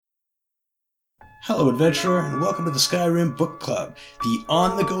Hello, adventurer, and welcome to the Skyrim Book Club, the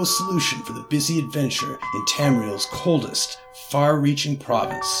on-the-go solution for the busy adventure in Tamriel's coldest, far-reaching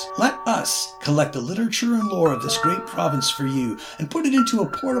province. Let us collect the literature and lore of this great province for you and put it into a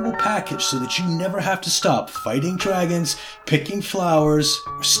portable package so that you never have to stop fighting dragons, picking flowers,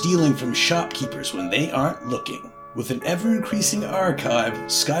 or stealing from shopkeepers when they aren't looking. With an ever-increasing archive,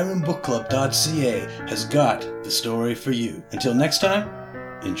 SkyrimBookClub.ca has got the story for you. Until next time,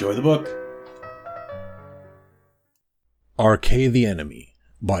 enjoy the book. Arkay the Enemy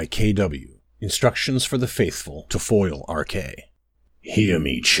by K.W. Instructions for the Faithful to foil Arkay. Hear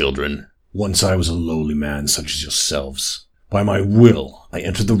me, children. Once I was a lowly man such as yourselves. By my will, I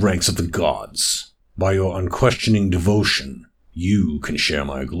entered the ranks of the gods. By your unquestioning devotion, you can share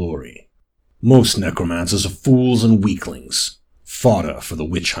my glory. Most necromancers are fools and weaklings, fodder for the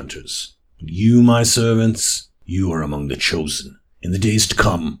witch hunters. But you, my servants, you are among the chosen. In the days to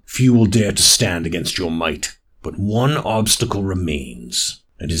come, few will dare to stand against your might. But one obstacle remains,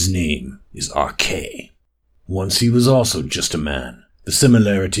 and his name is Arkay. Once he was also just a man. The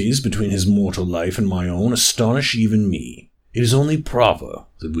similarities between his mortal life and my own astonish even me. It is only proper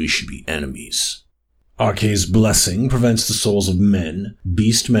that we should be enemies. Arkay's blessing prevents the souls of men,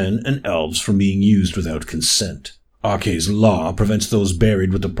 beast-men, and elves from being used without consent. Arkay's law prevents those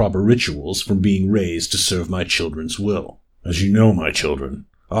buried with the proper rituals from being raised to serve my children's will. As you know, my children,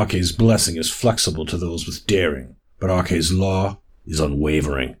 Arkay's blessing is flexible to those with daring, but Arkay's law is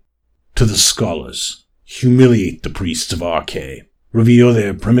unwavering. To the scholars, humiliate the priests of Arkay. Reveal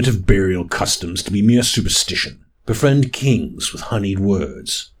their primitive burial customs to be mere superstition. Befriend kings with honeyed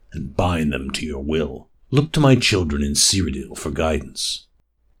words, and bind them to your will. Look to my children in Cyrodiil for guidance.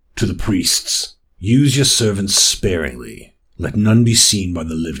 To the priests, use your servants sparingly. Let none be seen by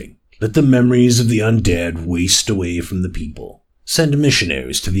the living. Let the memories of the undead waste away from the people. Send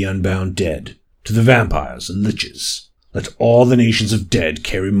missionaries to the unbound dead, to the vampires and liches. Let all the nations of dead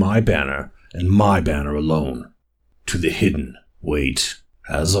carry my banner, and my banner alone. To the hidden, wait,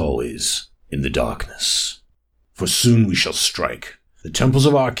 as always, in the darkness. For soon we shall strike. The temples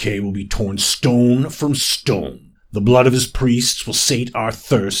of Arkay will be torn stone from stone. The blood of his priests will sate our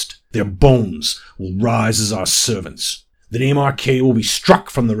thirst. Their bones will rise as our servants. The name Arkay will be struck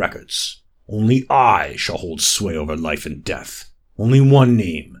from the records. Only I shall hold sway over life and death. Only one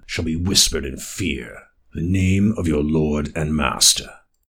name shall be whispered in fear, the name of your lord and master.